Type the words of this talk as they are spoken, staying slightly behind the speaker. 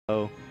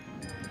Oh,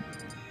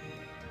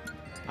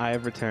 I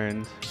have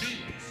returned.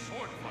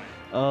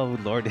 Oh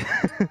Lord.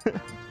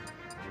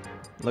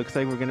 Looks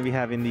like we're gonna be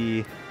having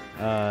the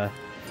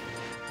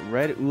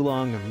Red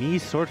Oolong Me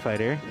Sword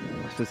Fighter,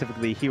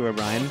 specifically Hero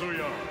Brian,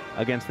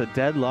 against the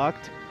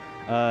Deadlocked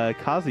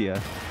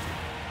Kazuya.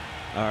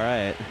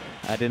 Alright.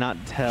 I did not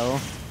tell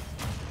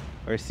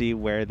or see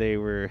where they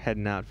were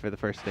heading out for the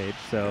first stage,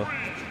 so...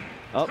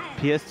 Oh,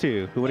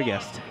 PS2. Who would have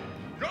guessed?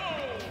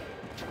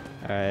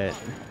 Alright.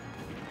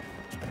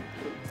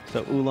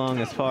 So Oolong,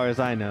 as far as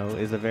I know,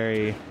 is a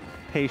very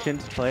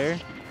patient player.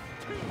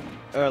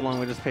 Or along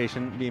with just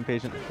being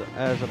patient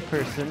as a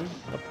person.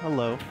 Oh,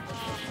 hello.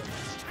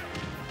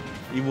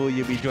 Will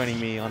you be joining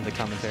me on the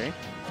commentary?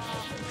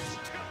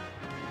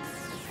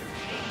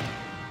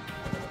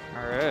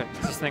 Alright,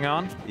 is this thing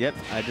on? Yep,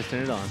 I just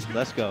turned it on.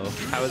 Let's go.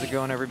 How is it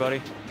going,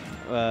 everybody?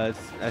 I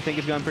think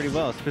it's going pretty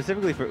well,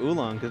 specifically for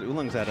Oolong, because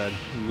Oolong's at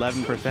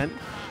 11%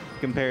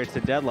 compared to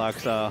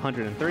Deadlock's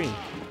 103.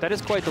 That is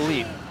quite the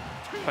lead,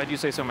 if I do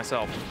say so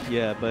myself.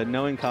 Yeah, but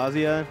knowing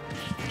Kazuya,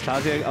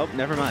 oh,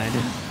 never mind.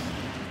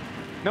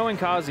 Knowing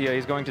Kazuya,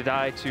 he's going to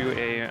die to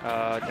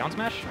a down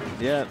smash?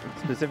 Yeah,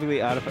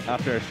 specifically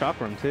after a shock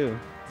room, too.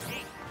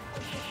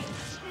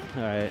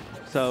 Alright,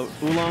 so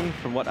Oolong,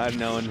 from what I've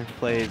known,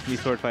 plays Mii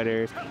Sword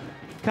Fighter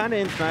kind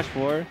of in Smash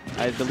 4.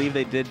 I believe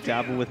they did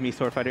dabble with Mii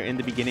Sword Fighter in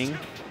the beginning.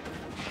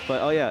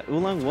 But oh yeah,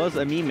 Oolong was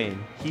a Mii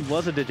main. He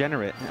was a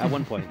degenerate at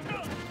one point.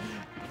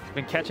 He's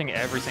been catching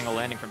every single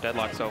landing from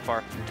Deadlock so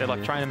far.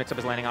 Deadlock trying to mix up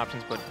his landing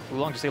options, but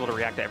Oolong just able to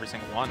react to every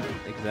single one.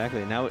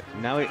 Exactly. Now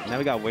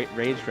we got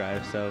Rage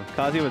Drive, so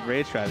Kazuya with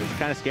Rage Drive is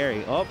kind of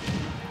scary. Oh!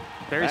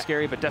 Very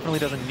scary, but definitely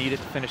doesn't need it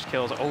to finish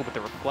kills. Oh, but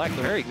the reflect,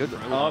 very good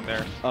from Oolong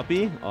there.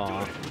 Uppy?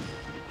 Aw.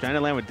 Trying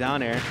to land with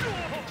down air.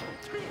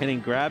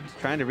 Hitting grabs,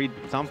 trying to read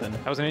something.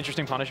 That was an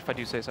interesting punish, if I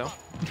do say so.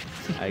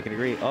 I can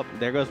agree. Oh,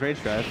 there goes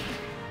Rage Drive.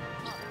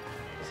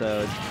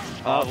 So,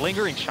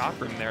 lingering shock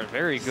room there.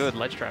 Very good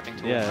ledge trapping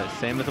tool. Yeah,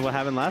 same as what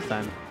happened last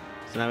time.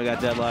 So now we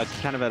got Deadlock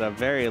kind of at a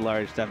very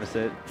large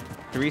deficit.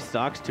 3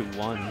 stocks to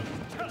 1.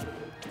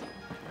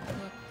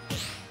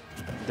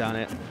 Down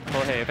it.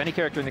 Well, hey, if any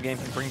character in the game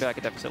can bring back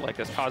a deficit like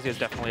this, Kazuya is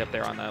definitely up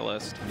there on that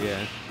list. Yeah.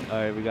 All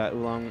right, we got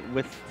Oolong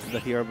with the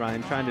Hero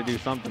Brian trying to do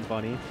something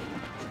funny.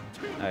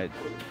 All right.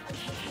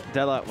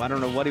 Deadlock, I don't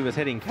know what he was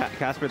hitting.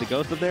 Casper the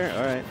Ghost up there?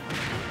 All right.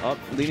 Up,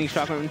 leading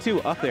shock room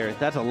 2 up there.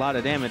 That's a lot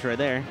of damage right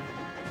there.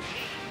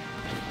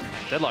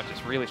 Deadlock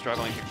just really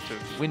struggling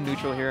to win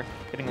neutral here.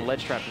 Getting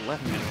ledge trapped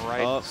left and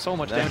right. Oh, so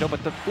much damage. Oh,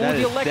 but the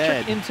electric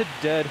dead. into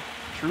dead.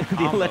 True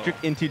The electric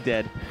into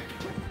dead.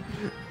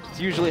 It's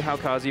usually how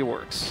Kazuya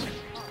works.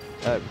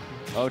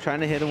 Oh,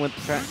 trying to hit him with...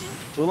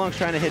 Oolong's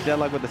trying to hit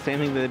Deadlock with the same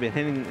thing that they've been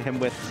hitting him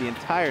with the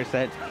entire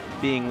set,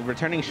 being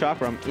returning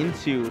shock room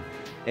into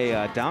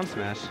a down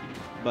smash.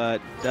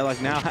 But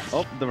Deadlock now...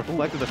 Oh, the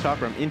reflect of the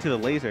shock room into the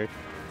laser.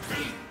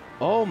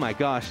 Oh my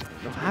gosh.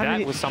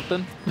 That was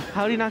something.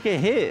 How did he not get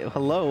hit?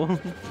 Hello.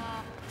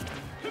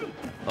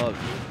 Oh,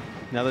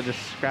 now they're just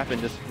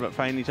scrapping, just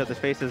fighting each other's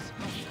faces.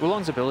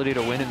 Oolong's ability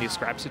to win in these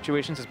scrap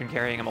situations has been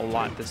carrying him a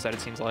lot this set, it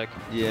seems like.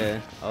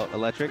 Yeah. Oh,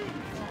 electric.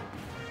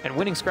 And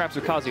winning scraps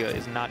with Kazuya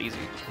is not easy.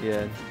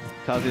 Yeah.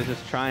 Kazuya's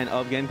just trying,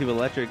 getting through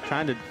electric,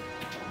 trying to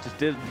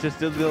just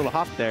do the little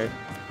hop there.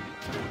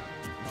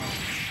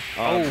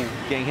 Oh,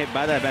 getting hit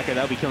by that Becker,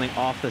 that'll be killing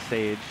off the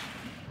stage.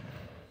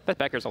 That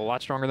Becker's a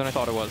lot stronger than I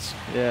thought it was.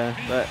 Yeah,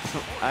 but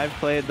I've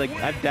played,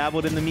 I've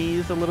dabbled in the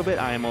Miis a little bit.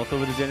 I am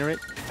also a degenerate.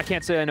 I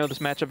can't say I know this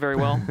matchup very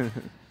well.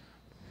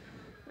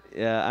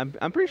 Yeah,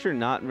 I'm pretty sure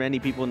not many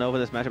people know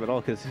this matchup at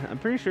all, because I'm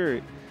pretty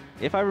sure,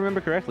 if I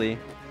remember correctly,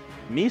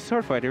 Mii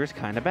Sword Fighter is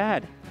kind of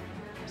bad.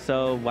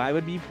 So why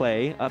would we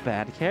play a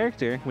bad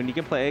character when you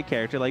can play a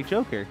character like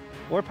Joker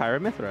or Pyra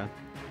Mythra?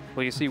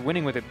 Well, you see,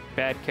 winning with a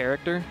bad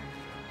character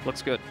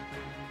looks good.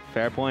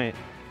 Fair point.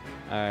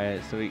 All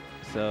right,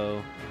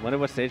 so wonder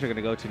what stage we're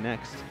gonna go to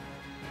next.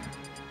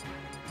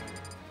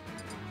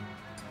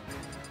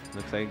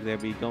 Looks like they'll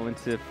be going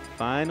to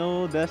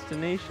Final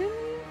Destination.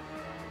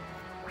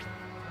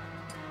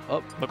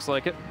 Oh, looks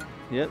like it.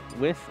 Yep,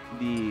 with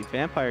the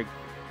vampire.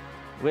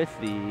 Is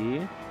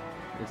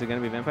it gonna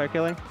be Vampire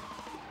Killer?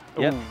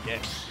 Yep. Ooh,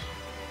 yes.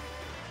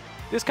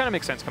 This kind of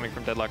makes sense coming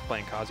from Deadlock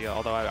playing Kazuya,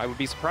 although I would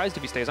be surprised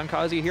if he stays on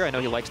Kazuya here. I know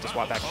he likes to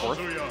swap back and forth.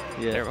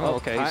 Yeah. There, oh,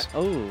 okay.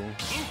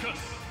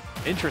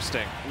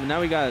 Interesting. Now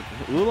we got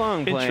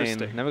Oolong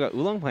playing. Now we got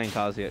Oolong playing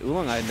Kazuya.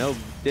 Oolong, I know,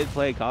 did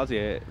play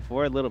Kazuya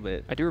for a little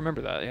bit. I do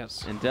remember that,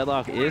 yes. And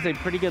Deadlock is a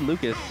pretty good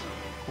Lucas.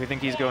 We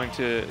think he's going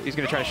to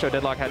try to show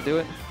Deadlock how to do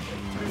it?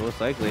 Most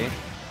likely.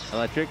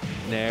 Electric,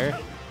 Nair,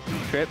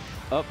 trip,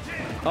 up.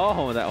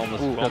 Oh, that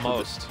almost. Ooh,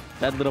 almost.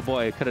 That little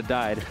boy could have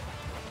died.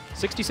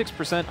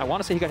 66%. I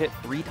want to say he got hit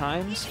 3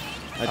 times.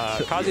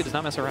 Kazuya does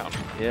not mess around.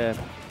 Yeah.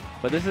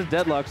 But this is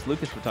Deadlock's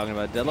Lucas we're talking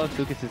about. Deadlock's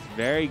Lucas is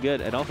very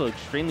good and also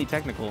extremely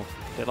technical.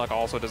 Deadlock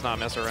also does not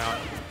mess around.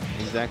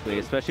 Exactly.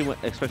 Especially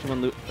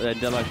when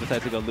Deadlock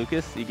decides to go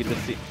Lucas. You can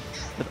just see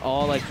with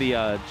all like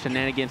the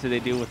shenanigans that they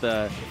do with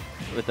the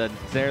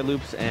Zaire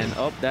loops, and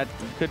that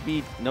could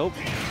be nope.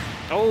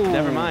 Oh,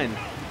 never mind.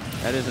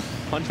 That is a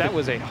punch. That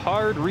was a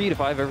hard read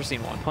if I've ever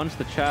seen one. Punch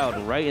the child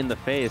right in the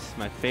face.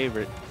 My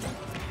favorite.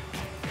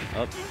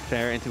 Up,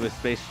 fair into his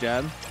space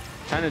jab.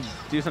 Trying to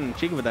do something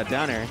cheeky with that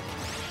down air.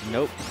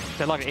 Nope.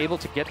 Deadlock able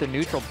to get the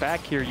neutral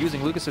back here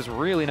using Lucas's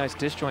really nice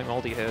disjoint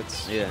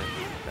multi-hits. Yeah.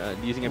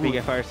 Using a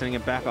PK fire, sending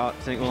it back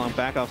off, sending Oolong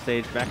back off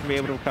stage. Back to be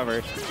able to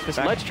recover. This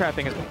ledge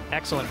trapping is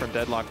excellent from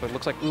Deadlock, but it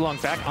looks like Oolong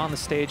back on the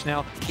stage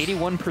now.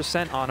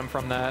 81% on him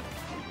from that.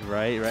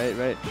 Right.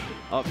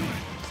 Up.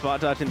 Spot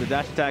dodge into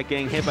dash attack,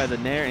 getting hit by the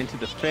nair into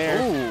the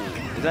fair.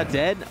 Ooh. Is that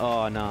dead?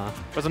 Oh, nah.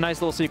 It was a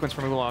nice little sequence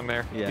from Oolong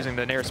there, using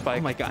the nair spike.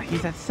 Oh my god,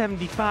 he's at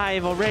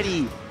 75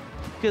 already.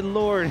 Good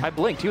lord. I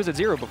blinked. He was at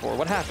 0 before.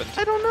 What happened?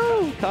 I don't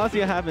know.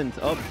 Kazuya happens.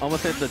 Oh,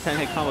 almost hit the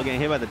 10-hit combo, getting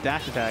hit by the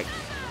dash attack.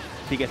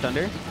 He gets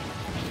under.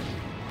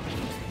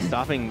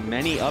 Stopping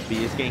many up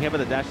Bs, getting hit by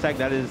the dash attack.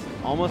 That is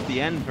almost the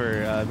end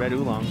for Red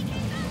Oolong.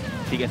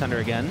 He gets under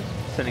again,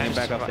 sending him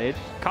back off stage.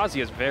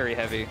 Kazuya is very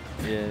heavy.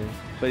 Yeah,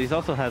 but he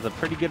also has a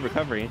pretty good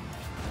recovery.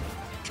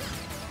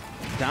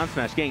 Down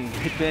smash, getting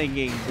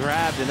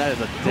grabbed, and that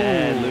is a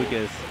dead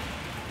Lucas.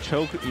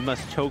 Choke, you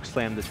must choke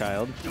slam the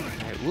child.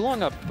 Right,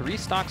 Oolong up 3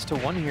 stocks to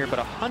 1 here, but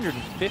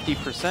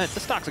 150%. The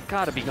stocks have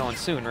got to be going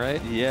soon,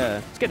 right? Yeah.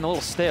 It's getting a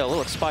little stale, a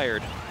little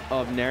expired.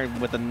 Oh, Nair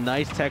with a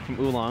nice tech from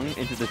Oolong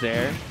into the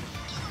air.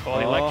 Oh,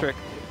 the electric.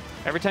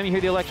 Every time you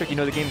hear the electric, you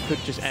know the game could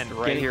just end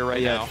right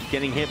now.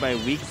 Getting hit by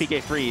weak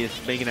PK freeze,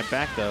 making it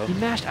back though. He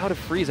mashed out of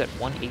freeze at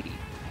 180.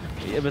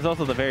 It was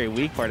also the very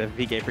weak part of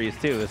PK freeze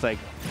too. It's like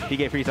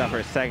PK freeze out for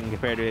a second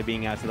compared to it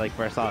being out to like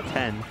for a solid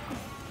 10.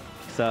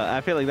 So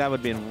I feel like that would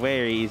have been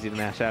very easy to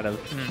mash out of.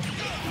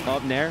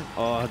 Up Nair.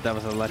 Oh, that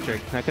was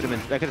electric. That could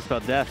have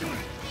spelled death.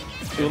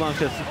 Oolong's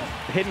just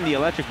hitting the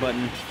electric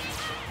button.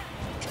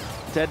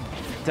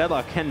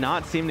 Deadlock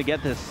cannot seem to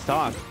get this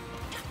stock.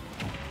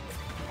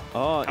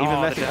 Oh,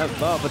 even messing up.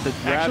 Oh, but the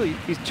grab. Actually,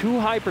 he's too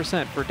high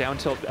percent for down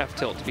tilt, F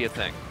tilt to be a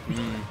thing.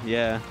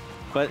 Yeah,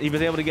 but he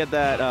was able to get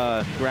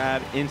that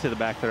grab into the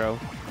back throw.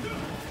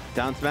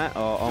 Down smash.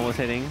 Oh, almost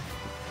hitting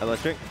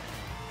electric.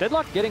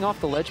 Deadlock getting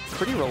off the ledge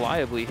pretty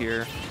reliably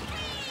here.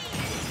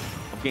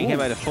 Getting hit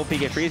by the full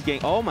PK freeze.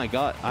 Oh my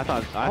god! I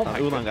thought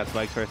Oolong got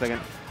spiked for a second.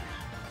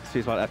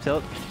 Sweet spot F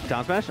tilt.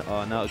 Down smash.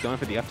 Oh no, going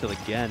for the F tilt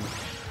again.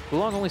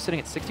 Oolong only sitting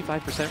at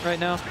 65% right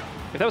now.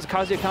 If that was a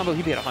Kazuya combo,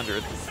 he'd be at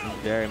 100.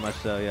 Very much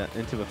so, yeah.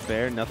 Into a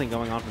fair, nothing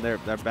going on from there.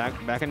 They're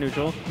back in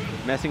neutral,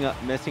 messing up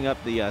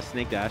the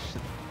snake dash.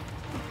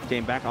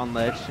 Getting back on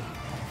ledge.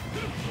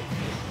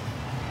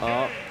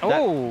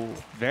 Oh,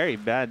 very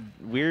bad,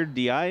 weird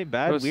DI,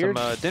 weird.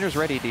 Some dinner's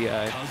ready DI.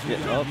 Yeah,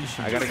 oh,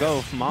 I gotta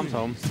go. Mom's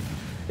home.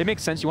 It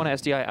makes sense. You want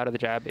to SDI out of the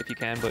jab if you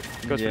can, but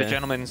goes for the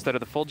gentleman instead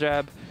of the full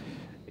jab.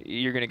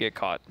 You're gonna get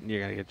caught.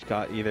 You're gonna get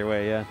caught either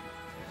way, yeah.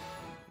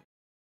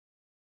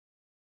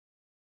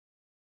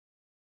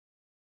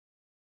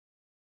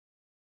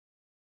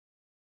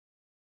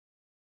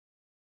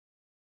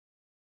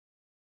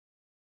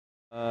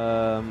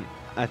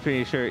 I'm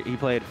pretty sure he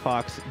played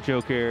Fox,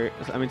 Joker.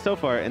 I mean, so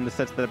far in the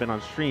sets that have been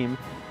on stream,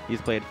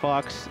 he's played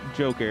Fox,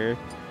 Joker,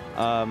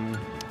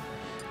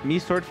 me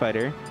Sword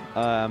Fighter,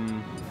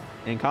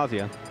 and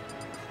Kazuya.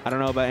 I don't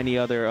know about any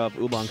other of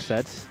Oolong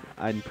sets.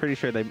 I'm pretty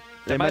sure they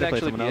might have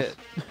played someone else.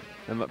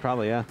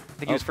 Probably, yeah. I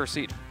think he was first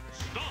seed.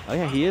 Oh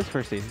yeah, he is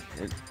first seed.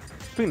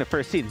 Speaking of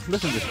first seed,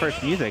 listen to this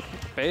first music.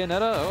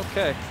 Bayonetta,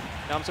 okay.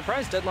 Now, I'm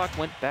surprised Deadlock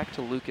went back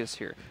to Lucas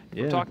here.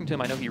 From talking to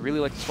him, I know he really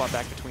likes to swap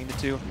back between the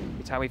two.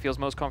 It's how he feels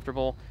most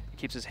comfortable. He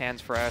keeps his hands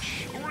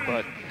fresh.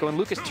 But going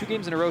Lucas 2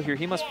 games in a row here,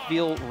 he must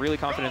feel really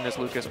confident in this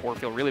Lucas or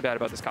feel really bad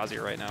about this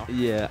Kazuya right now.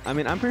 Yeah, I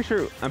mean, I'm pretty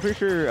sure,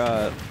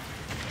 I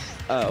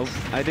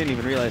didn't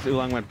even realize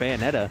Oolong went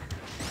Bayonetta.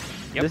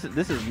 Yep.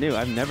 This is new.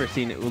 I've never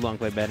seen Oolong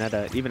play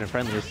Bayonetta, even in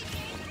friendlies.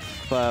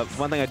 But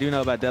one thing I do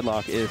know about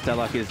Deadlock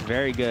is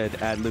very good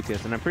at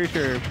Lucas, and I'm pretty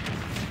sure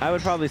I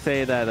would probably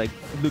say that like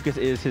Lucas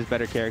is his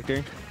better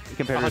character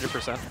compared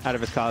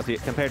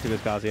 100% compared to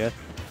his Kazuya.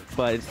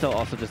 But it's still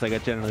also just like a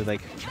generally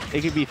like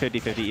it could be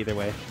 50-50 either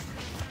way.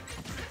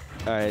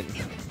 All right.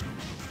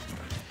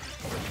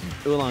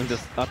 Oolong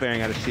just up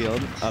airing out of shield.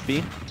 Up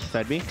B,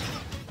 side B.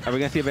 Are we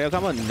gonna see a Bayo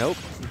combo? Nope,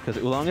 because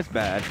Oolong is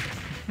bad.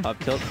 Up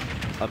tilt,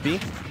 up B,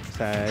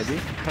 side B.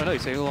 I don't know, you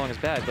say Oolong is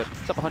bad, but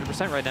it's up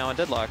 100% right now on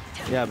Deadlock.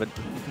 Yeah, but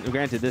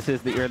granted, this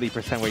is the early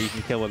percent where you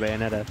can kill with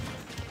Bayonetta.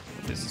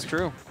 This is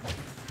true.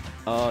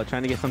 Oh,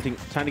 trying to get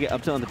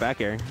up tilt in the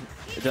back air.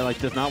 Deadlock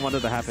does not want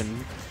it to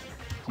happen.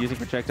 Using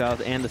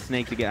projectiles and the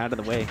snake to get out of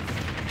the way.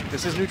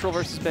 This is neutral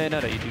versus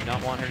Bayonetta. You do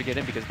not want her to get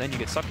in because then you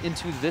get sucked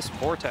into this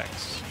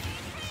vortex.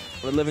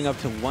 We're living up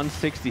to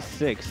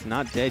 166.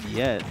 Not dead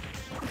yet.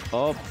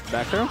 Oh,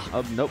 back throw?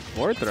 Oh, nope.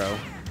 Forward throw.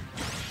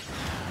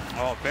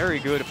 Oh, very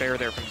good fair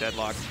there from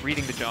Deadlock.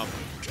 Reading the jump.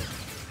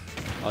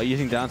 Oh,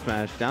 using down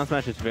smash. Down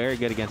smash is very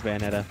good against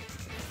Bayonetta.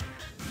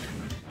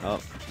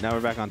 Oh, now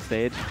we're back on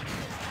stage.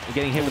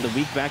 Getting hit with a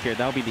weak back air,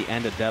 that'll be the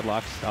end of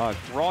Deadlock's stock.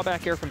 Raw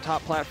back air from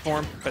top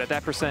platform, but at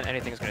that percent,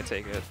 anything's going to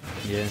take it.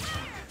 Yeah.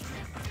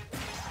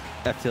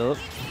 F tilt.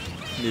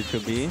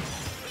 Neutral B.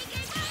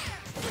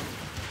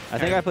 I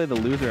think I played the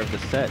loser of the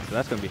set, so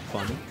that's going to be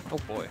fun. Oh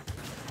boy.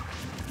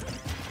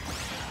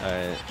 All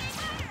right.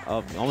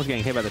 Oh, almost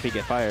getting hit by the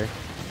PK fire.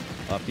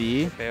 Up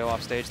B. Bayo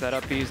off stage. That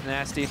up B is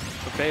nasty.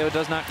 But Bayo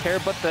does not care.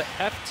 But the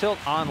F tilt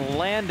on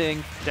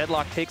landing.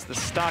 Deadlock takes the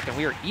stock, and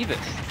we are even.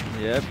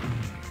 Yep.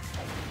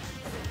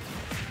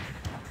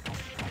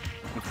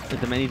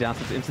 With the many down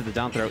into the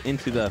down throw,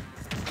 into the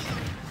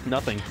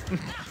nothing.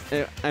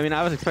 I mean,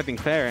 I was expecting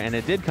fair, and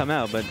it did come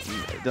out, but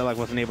Deadlock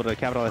wasn't able to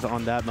capitalize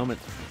on that moment.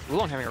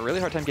 Oolong having a really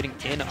hard time getting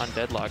in on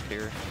Deadlock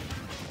here.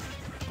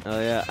 Oh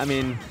yeah, I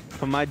mean,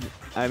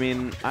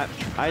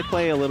 I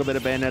play a little bit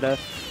of Bayonetta.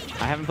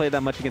 I haven't played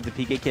that much against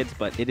the PK kids,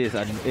 but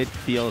it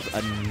feels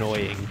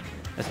annoying,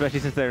 especially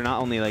since they're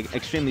not only like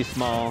extremely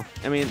small.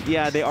 I mean,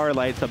 yeah, they are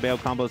light, so Bayo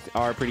combos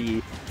are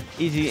pretty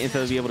easy, and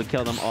so to be able to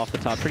kill them off the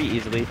top pretty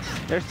easily.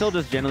 They're still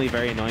just generally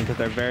very annoying because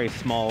they're very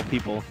small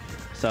people.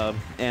 So,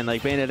 and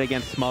like Bayonetta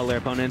against smaller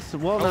opponents,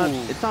 well,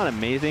 it's not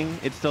amazing.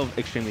 It's still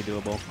extremely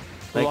doable.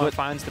 Like Oolong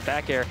finds the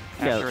back air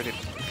after the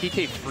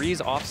PK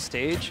freeze off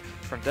stage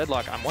from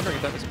Deadlock. I'm wondering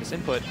if that was a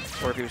misinput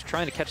or if he was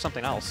trying to catch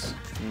something else.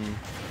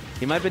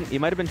 He might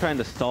have been trying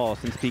to stall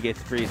since PK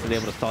freeze is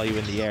able to stall you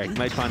in the air. He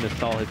might be trying to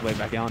stall his way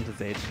back onto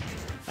stage.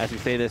 As we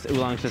say this,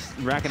 Oolong's just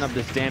racking up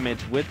this damage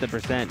with the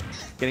percent,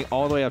 getting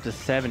all the way up to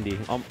 70,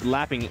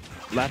 lapping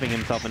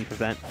himself in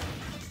percent.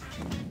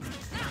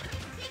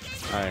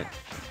 All right.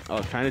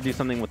 Oh, trying to do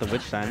something with the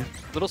witch time.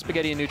 Little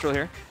spaghetti in neutral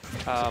here.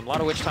 A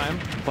lot of witch time.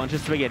 Bunch of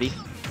spaghetti.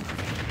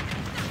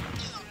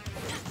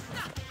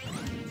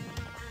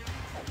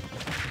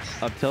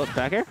 Up tilt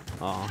back air.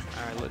 Oh. All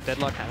right,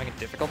 Deadlock having a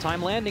difficult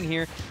time landing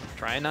here.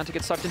 Trying not to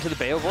get sucked into the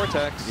Bayo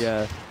vortex.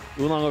 Yeah.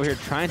 Oolong over here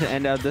trying to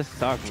end out this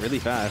stock really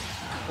fast.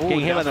 Ooh,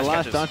 getting hit by the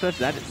last down touch.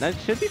 That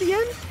should be the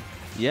end?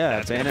 Yeah.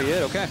 That's gonna be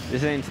it, okay.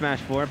 This ain't Smash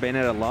 4.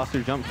 Bayonetta lost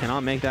her jump.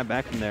 Cannot make that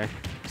back from there.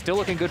 Still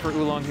looking good for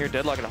Oolong here.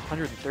 Deadlock at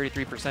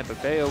 133%,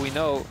 but Bayo, we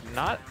know,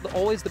 not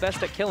always the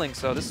best at killing,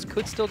 so this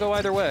could still go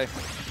either way.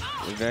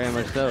 Very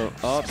much so.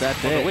 Oh,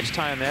 that's it. The witch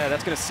time, yeah,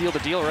 that's going to seal the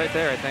deal right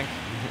there, I think.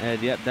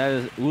 And yep, that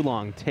is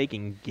Oolong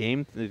taking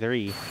game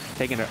 3,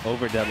 taking it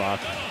over Deadlock.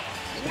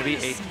 It's going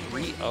to be a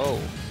 3-0.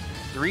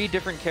 3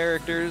 different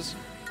characters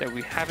that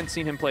we haven't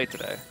seen him play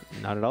today.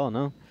 Not at all,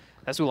 no.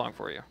 That's Oolong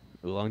for you.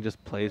 Oolong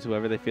just plays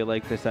whoever they feel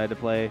like they decide to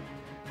play.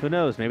 Who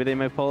knows? Maybe they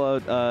might pull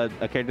out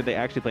a character they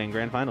actually play in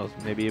Grand Finals.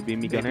 Maybe it'd be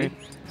Me Gunner.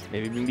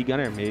 Maybe it'd be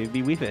Gunner. Maybe it'd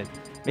be Wii Fit.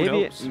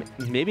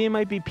 Maybe it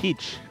might be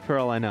Peach, for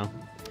all I know.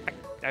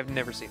 I've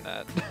never seen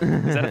that.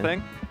 Is that a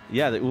thing?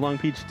 Yeah, the Oolong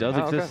Peach does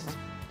exist. Okay.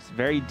 It's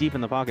very deep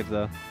in the pockets,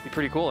 though. Be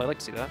pretty cool. I'd like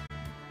to see that.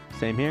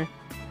 Same here.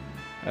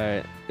 All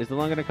right. Is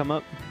Oolong going to come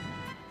up?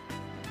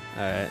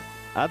 All right.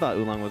 I thought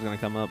Oolong was going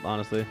to come up,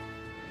 honestly.